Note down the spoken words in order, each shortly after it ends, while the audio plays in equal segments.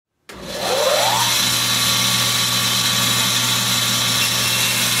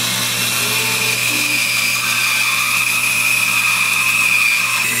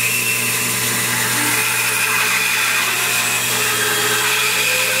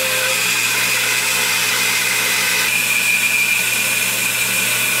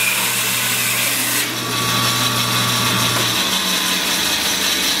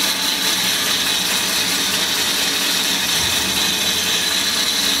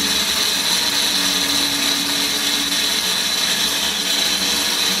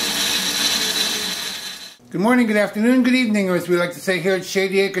Good morning, good afternoon, good evening, or as we like to say here at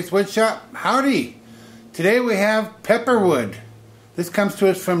Shady Acres Woodshop, howdy! Today we have Pepperwood. This comes to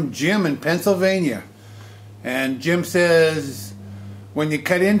us from Jim in Pennsylvania. And Jim says, when you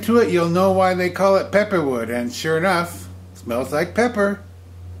cut into it, you'll know why they call it Pepperwood. And sure enough, it smells like pepper.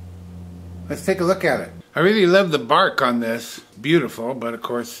 Let's take a look at it. I really love the bark on this. Beautiful, but of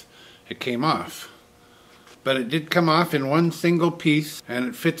course, it came off. But it did come off in one single piece, and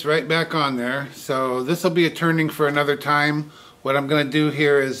it fits right back on there. So this will be a turning for another time. What I'm going to do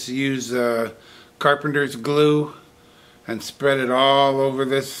here is use carpenter's glue and spread it all over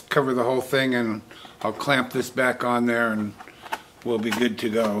this, cover the whole thing, and I'll clamp this back on there and we'll be good to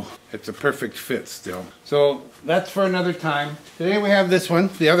go. It's a perfect fit still. So that's for another time. Today we have this one,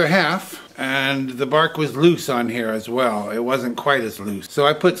 the other half, and the bark was loose on here as well. It wasn't quite as loose. So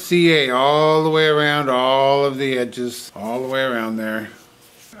I put CA all the way around all of the edges, all the way around there.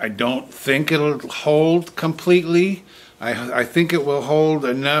 I don't think it'll hold completely. I think it will hold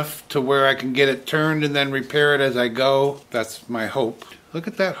enough to where I can get it turned and then repair it as I go. That's my hope. Look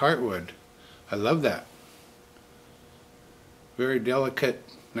at that heartwood. I love that. Very delicate,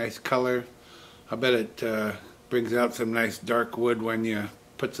 nice color. I bet it brings out some nice dark wood when you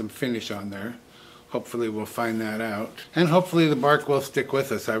put some finish on there. Hopefully we'll find that out. And hopefully the bark will stick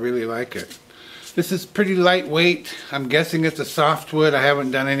with us. I really like it. This is pretty lightweight. I'm guessing it's a softwood. I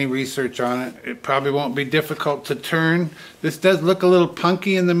haven't done any research on it. It probably won't be difficult to turn. This does look a little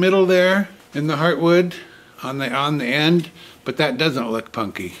punky in the middle there, in the heartwood, on the end, but that doesn't look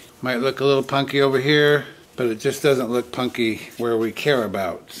punky. Might look a little punky over here, but it just doesn't look punky where we care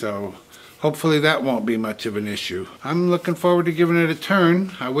about. So hopefully that won't be much of an issue. I'm looking forward to giving it a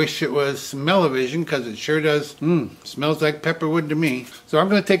turn. I wish it was smell-o-vision because it sure does. Smells like pepperwood to me. So I'm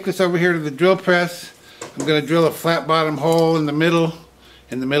going to take this over here to the drill press. I'm going to drill a flat bottom hole in the middle.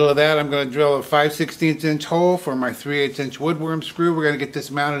 In the middle of that, I'm going to drill a 5/16 inch hole for my 3/8 inch woodworm screw. We're going to get this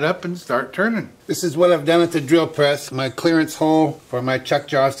mounted up and start turning. This is what I've done at the drill press. My clearance hole for my chuck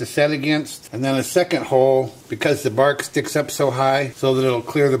jaws to set against, and then a second hole because the bark sticks up so high so that it'll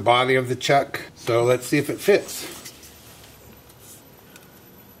clear the body of the chuck. So let's see if it fits.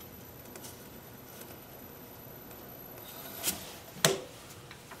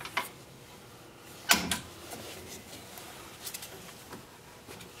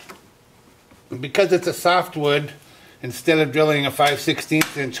 Because it's a softwood, instead of drilling a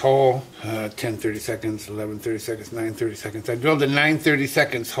 5/16 inch hole, 10 30-seconds, 11 30-seconds, 9 30-seconds, I drilled a 9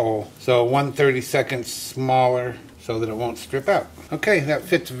 30-seconds hole, so 1 30-second smaller so that it won't strip out. Okay, that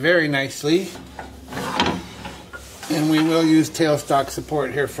fits very nicely. And we will use tailstock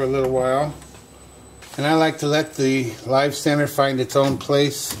support here for a little while. And I like to let the live center find its own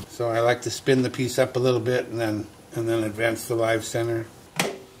place, so I like to spin the piece up a little bit and then advance the live center.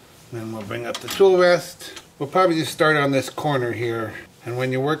 Then we'll bring up the tool rest. We'll probably just start on this corner here. And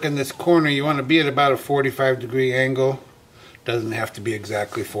when you work in this corner, you want to be at about a 45-degree angle. Doesn't have to be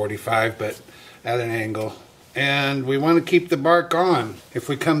exactly 45, but at an angle. And we want to keep the bark on. If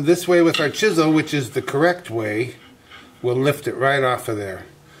we come this way with our chisel, which is the correct way, we'll lift it right off of there.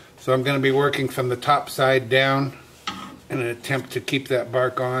 So I'm going to be working from the top side down in an attempt to keep that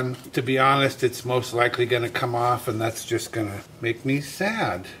bark on. To be honest, it's most likely going to come off, and that's just going to make me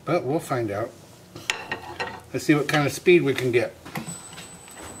sad. But we'll find out. Let's see what kind of speed we can get.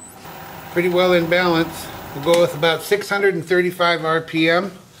 Pretty well in balance. We'll go with about 635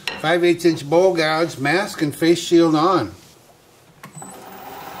 RPM, 5/8 inch bowl gouge, mask and face shield on.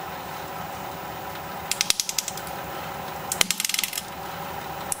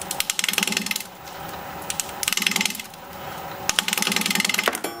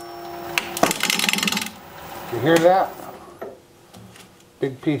 You hear that?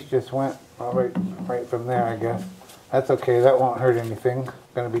 Big piece just went right from there, I guess. That's okay, that won't hurt anything. I'm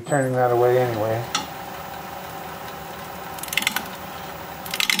going to be turning that away anyway.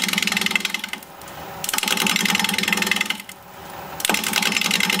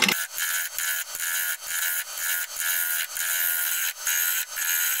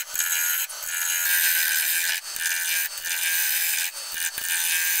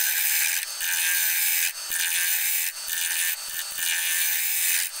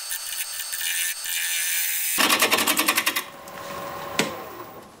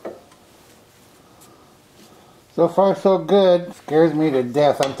 So far so good. Scares me to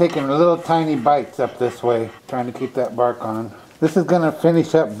death. I'm taking little tiny bites up this way, trying to keep that bark on. This is going to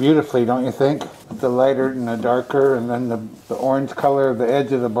finish up beautifully, don't you think? With the lighter and the darker, and then the orange color of the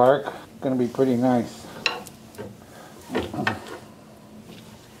edge of the bark. It's going to be pretty nice.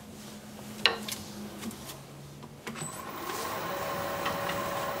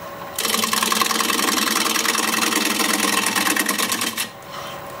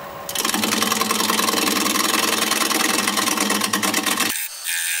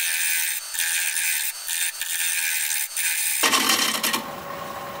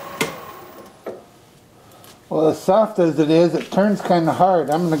 Well, as soft as it is, it turns kind of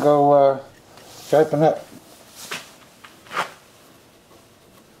hard. I'm going to go sharpen up.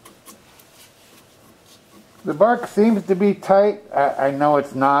 The bark seems to be tight. I know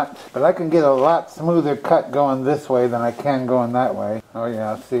it's not, but I can get a lot smoother cut going this way than I can going that way. Oh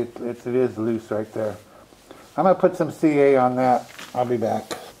yeah, see, it is loose right there. I'm going to put some CA on that. I'll be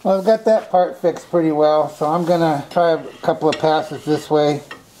back. Well, I've got that part fixed pretty well, so I'm going to try a couple of passes this way,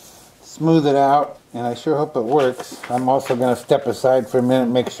 smooth it out, and I sure hope it works. I'm also going to step aside for a minute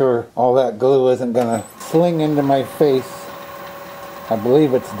and make sure all that glue isn't going to sling into my face. I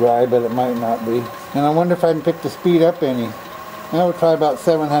believe it's dry, but it might not be. And I wonder if I can pick the speed up any. Now we'll try about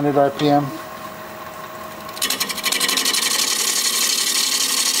 700 RPM.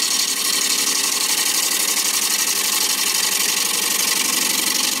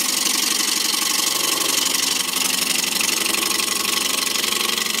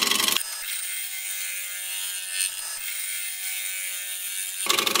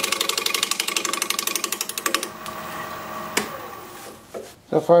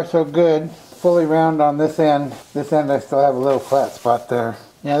 So far so good. Fully round on this end. This end I still have a little flat spot there.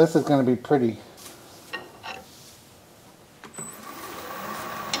 Yeah, this is going to be pretty.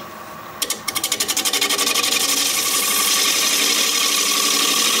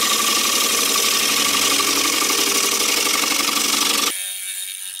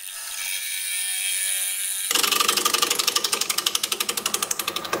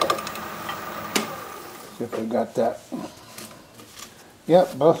 See if we got that.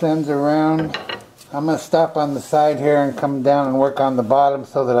 Yep, both ends are round. I'm going to stop on the side here and come down and work on the bottom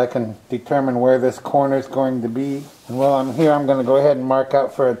so that I can determine where this corner is going to be. And while I'm here, I'm going to go ahead and mark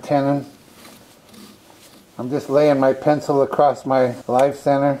out for a tenon. I'm just laying my pencil across my live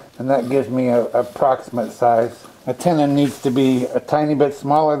center, and that gives me an approximate size. A tenon needs to be a tiny bit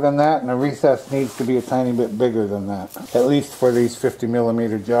smaller than that, and a recess needs to be a tiny bit bigger than that. At least for these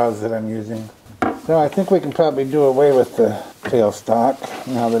 50mm jaws that I'm using. So I think we can probably do away with the tailstock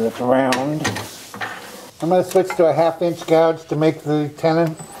now that it's round. I'm going to switch to a 1/2 inch gouge to make the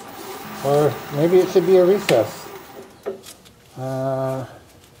tenon, or maybe it should be a recess.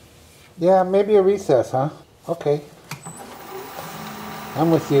 Yeah, maybe a recess, huh? Okay.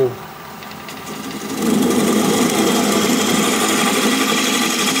 I'm with you.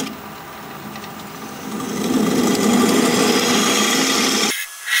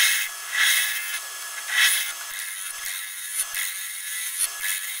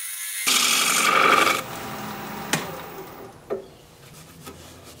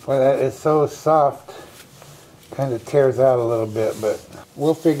 Boy, that is so soft. Kind of tears out a little bit, but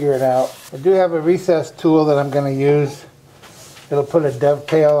we'll figure it out. I do have a recess tool that I'm going to use. It'll put a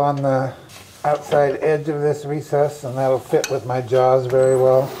dovetail on the outside edge of this recess, and that'll fit with my jaws very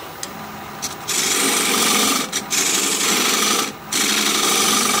well.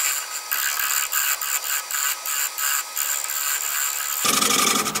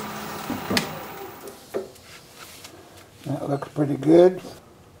 That looks pretty good.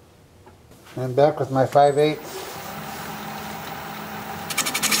 And back with my 5/8.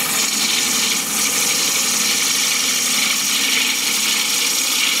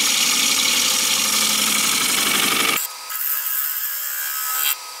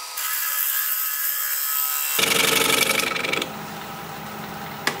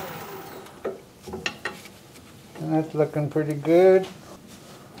 And that's looking pretty good.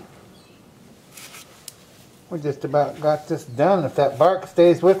 We just about got this done. If that bark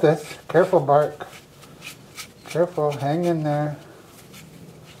stays with us. Careful, bark. Careful, hang in there.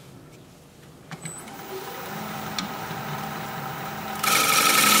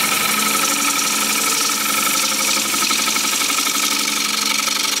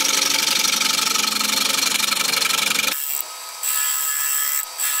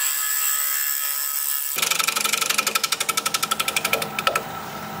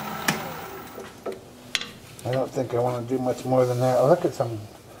 I don't think I want to do much more than that. Oh, look at some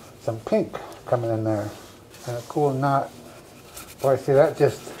pink coming in there. And a cool knot. Boy, see, that's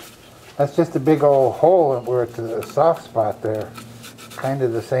just a big old hole where it's a soft spot there. Kind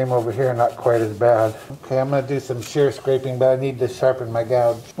of the same over here, not quite as bad. Okay, I'm going to do some shear scraping, but I need to sharpen my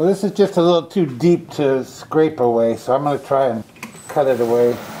gouge. Well, this is just a little too deep to scrape away, so I'm going to try and cut it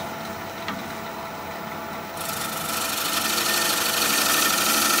away.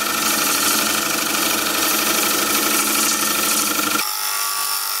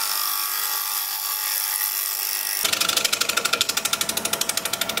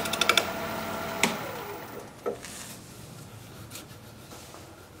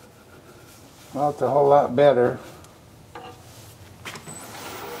 Well, it's a whole lot better.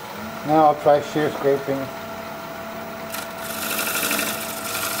 Now I'll try shear scraping.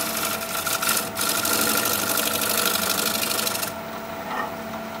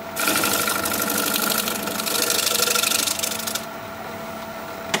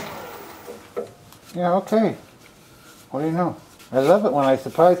 Yeah, okay. What do you know? I love it when I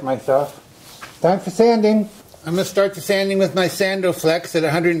surprise myself. Time for sanding. I'm going to start the sanding with my Sandoflex at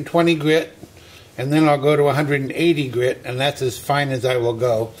 120 grit. And then I'll go to 180 grit. And that's as fine as I will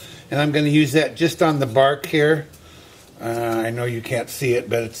go. And I'm going to use that just on the bark here. I know you can't see it,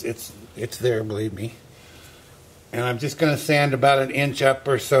 but it's there, believe me. And I'm just going to sand about an inch up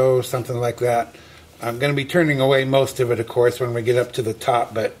or so, something like that. I'm going to be turning away most of it, of course, when we get up to the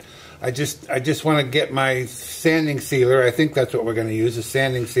top. But I just want to get my sanding sealer. I think that's what we're going to use, a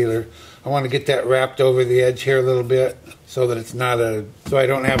sanding sealer. I want to get that wrapped over the edge here a little bit so that it's not so I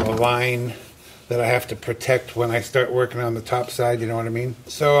don't have a line that I have to protect when I start working on the top side, you know what I mean?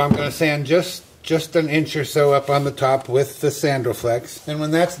 So I'm going to sand just an inch or so up on the top with the Sandoflex. And when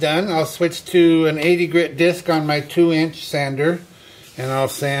that's done, I'll switch to an 80 grit disc on my 2-inch sander, and I'll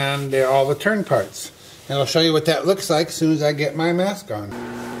sand all the turn parts. And I'll show you what that looks like as soon as I get my mask on.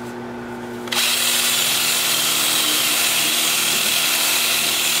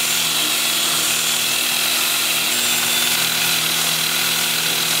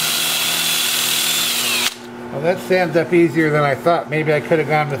 Well, that sands up easier than I thought. Maybe I could have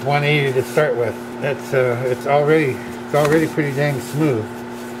gone with 180 to start with. That's it's already pretty dang smooth.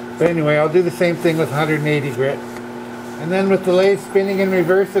 But anyway, I'll do the same thing with 180 grit. And then with the lathe spinning in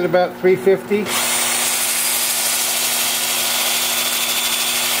reverse at about 350.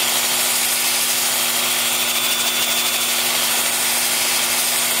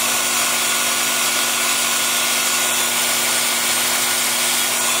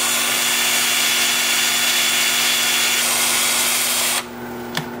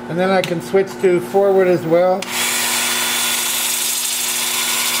 And then I can switch to forward as well.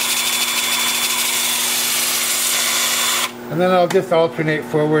 And then I'll just alternate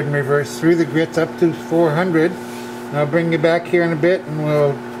forward and reverse through the grits up to 400. And I'll bring you back here in a bit and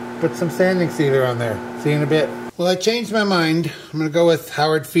we'll put some sanding sealer on there. See you in a bit. Well, I changed my mind. I'm going to go with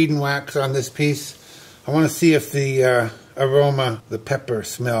Howard Feed and Wax on this piece. I want to see if the aroma, the pepper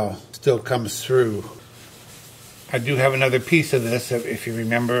smell still comes through. I do have another piece of this, if you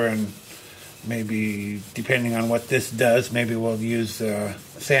remember, and maybe depending on what this does, maybe we'll use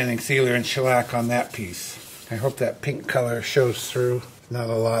sanding sealer and shellac on that piece. I hope that pink color shows through. Not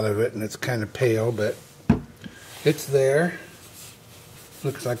a lot of it, and it's kind of pale, but it's there.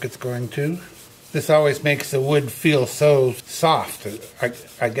 Looks like it's going to. This always makes the wood feel so soft.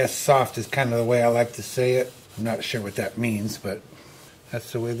 I guess soft is kind of the way I like to say it. I'm not sure what that means, but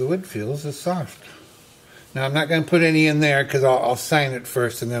that's the way the wood feels, is soft. Now I'm not going to put any in there because I'll sign it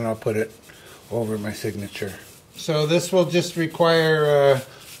first and then I'll put it over my signature. So this will just require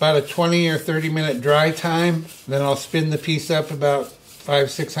about a 20 or 30 minute dry time. Then I'll spin the piece up about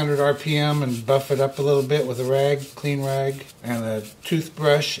 500-600 RPM and buff it up a little bit with a rag, clean rag, and a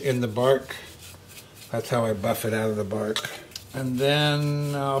toothbrush in the bark. That's how I buff it out of the bark. And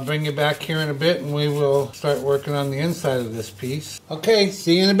then I'll bring you back here in a bit and we will start working on the inside of this piece. Okay,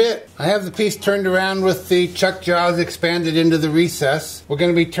 see you in a bit. I have the piece turned around with the chuck jaws expanded into the recess. We're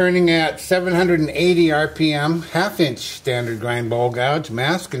going to be turning at 780 RPM, 1/2 inch standard grind bowl gouge,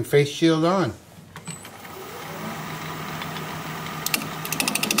 mask and face shield on.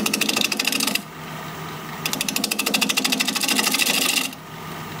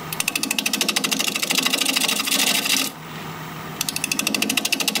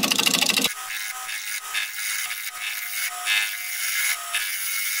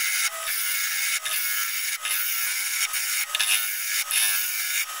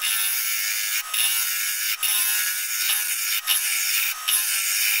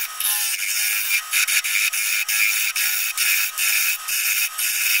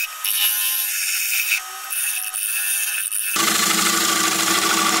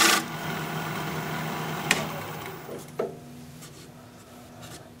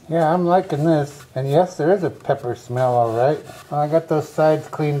 Yeah, I'm liking this. And yes, there is a pepper smell, all right. Well, I got those sides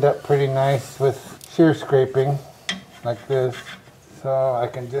cleaned up pretty nice with shear scraping, like this. So I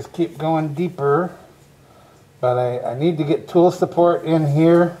can just keep going deeper. But I need to get tool support in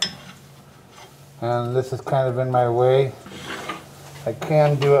here. And this is kind of in my way. I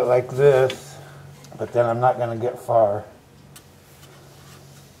can do it like this, but then I'm not going to get far.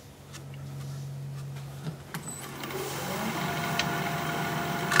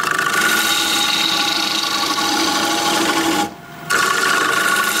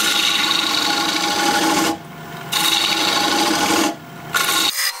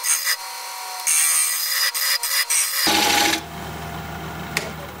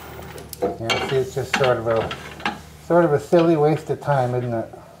 Yeah, see, it's just sort of a silly waste of time, isn't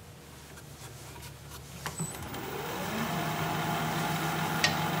it?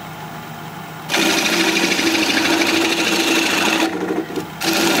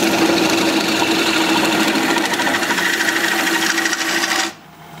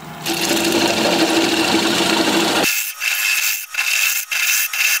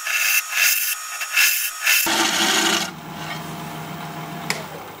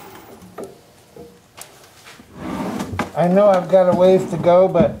 I know I've got a ways to go,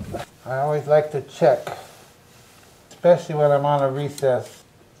 but I always like to check, especially when I'm on a recess.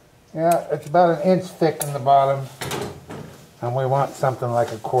 Yeah, it's about an inch thick in the bottom, and we want something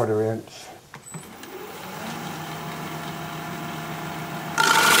like a 1/4 inch.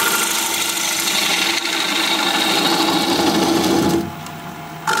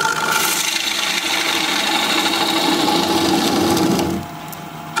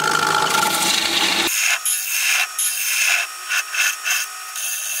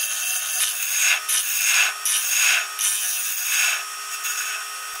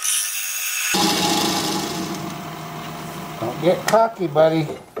 Don't get cocky, buddy.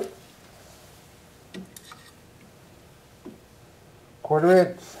 1/4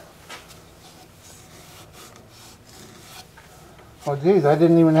 inch. Oh geez, I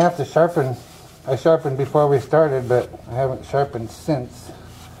didn't even have to sharpen. I sharpened before we started, but I haven't sharpened since.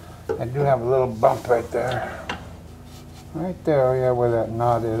 I do have a little bump right there. Right there, oh yeah, where that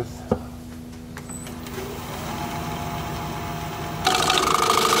knot is.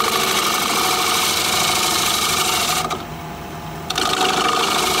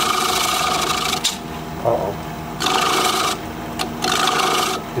 Uh-oh.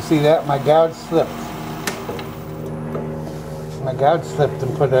 You see that? My gouge slipped. My gouge slipped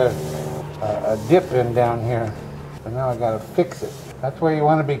and put a dip in down here. But now I gotta fix it. That's where you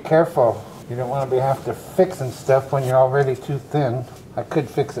want to be careful. You don't want to have to fixing stuff when you're already too thin. I could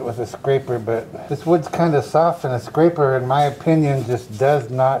fix it with a scraper, but this wood's kind of soft, and a scraper, in my opinion, just does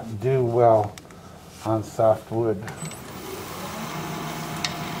not do well on soft wood.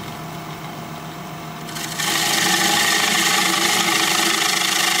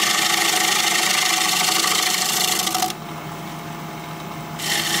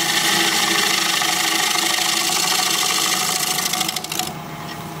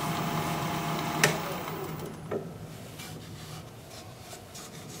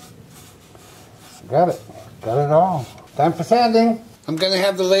 Got it. Got it all. Time for sanding. I'm going to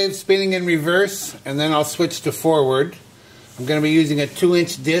have the lathe spinning in reverse, and then I'll switch to forward. I'm going to be using a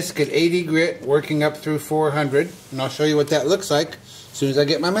 2-inch disc at 80 grit, working up through 400, and I'll show you what that looks like as soon as I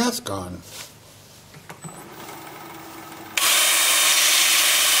get my mask on.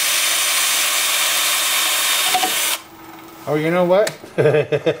 Oh, you know what?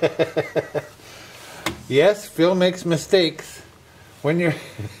 Yes, Phil makes mistakes. When you're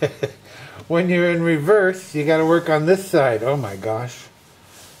when you're in reverse, you got to work on this side. Oh my gosh,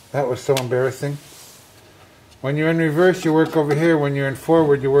 that was so embarrassing. When you're in reverse, you work over here. When you're in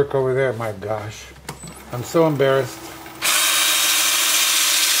forward, you work over there. My gosh, I'm so embarrassed.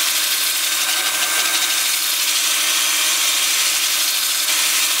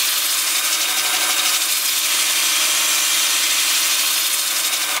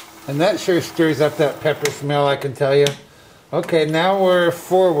 And that sure stirs up that pepper smell, I can tell you. Okay, now we're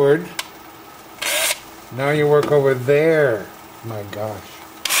forward. Now you work over there. My gosh.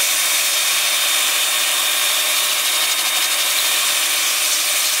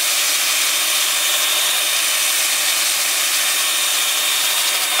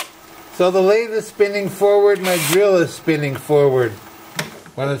 So the lathe is spinning forward, my drill is spinning forward.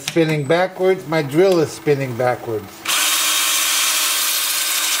 When it's spinning backwards, my drill is spinning backwards.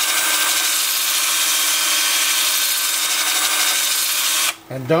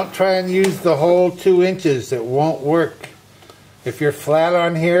 And don't try and use the whole 2 inches. It won't work. If you're flat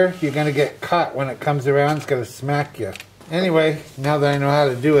on here, you're going to get caught when it comes around. It's going to smack you. Anyway, now that I know how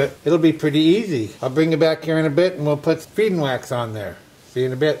to do it, it'll be pretty easy. I'll bring you back here in a bit and we'll put feed and wax on there. See you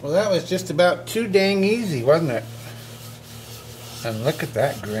in a bit. Well, that was just about too dang easy, wasn't it? And look at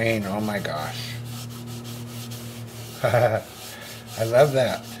that grain. Oh my gosh. I love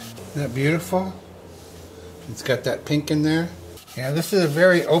that. Isn't that beautiful? It's got that pink in there. Yeah, this is a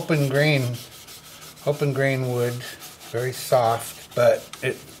very open grain wood, very soft, but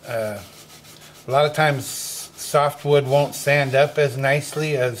a lot of times soft wood won't sand up as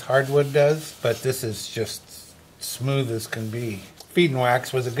nicely as hardwood does, but this is just smooth as can be. Feed and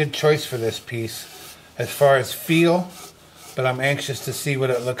wax was a good choice for this piece as far as feel, but I'm anxious to see what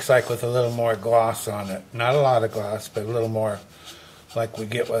it looks like with a little more gloss on it. Not a lot of gloss, but a little more like we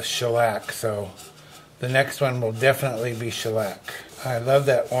get with shellac, so the next one will definitely be shellac. I love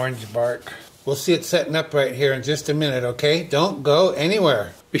that orange bark. We'll see it setting up right here in just a minute, okay? Don't go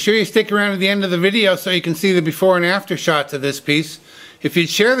anywhere. Be sure you stick around to the end of the video so you can see the before and after shots of this piece. If you'd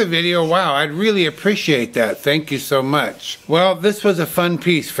share the video, wow, I'd really appreciate that. Thank you so much. Well, this was a fun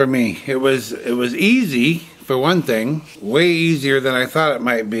piece for me. It was easy, for one thing. Way easier than I thought it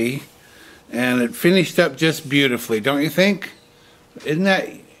might be. And it finished up just beautifully, don't you think? Isn't that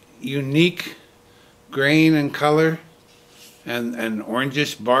unique grain and color? and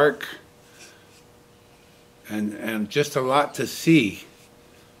orangish bark, and just a lot to see.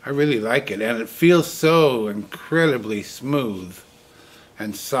 I really like it, and it feels so incredibly smooth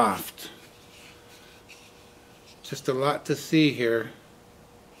and soft. Just a lot to see here.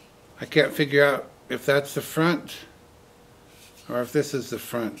 I can't figure out if that's the front or if this is the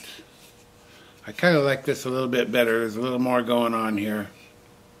front. I kind of like this a little bit better. There's a little more going on here.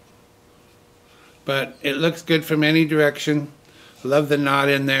 But it looks good from any direction. Love the knot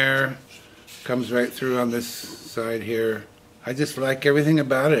in there. Comes right through on this side here. I just like everything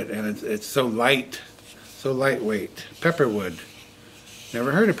about it, and it's so light, so lightweight. Pepperwood.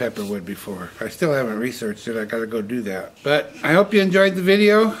 Never heard of Pepperwood before. I still haven't researched it. I gotta go do that. But I hope you enjoyed the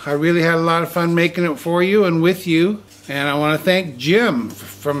video. I really had a lot of fun making it for you and with you. And I want to thank Jim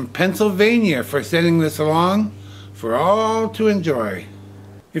from Pennsylvania for sending this along for all to enjoy.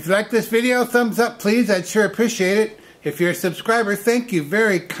 If you like this video, thumbs up please. I'd sure appreciate it. If you're a subscriber, thank you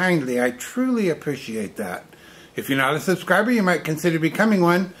very kindly. I truly appreciate that. If you're not a subscriber, you might consider becoming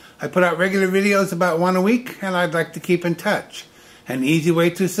one. I put out regular videos about one a week, and I'd like to keep in touch. An easy way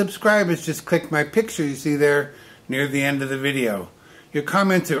to subscribe is just click my picture you see there near the end of the video. Your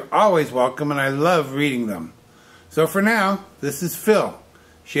comments are always welcome, and I love reading them. So for now, this is Phil,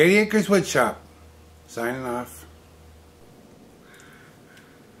 Shady Acres Woodshop, signing off.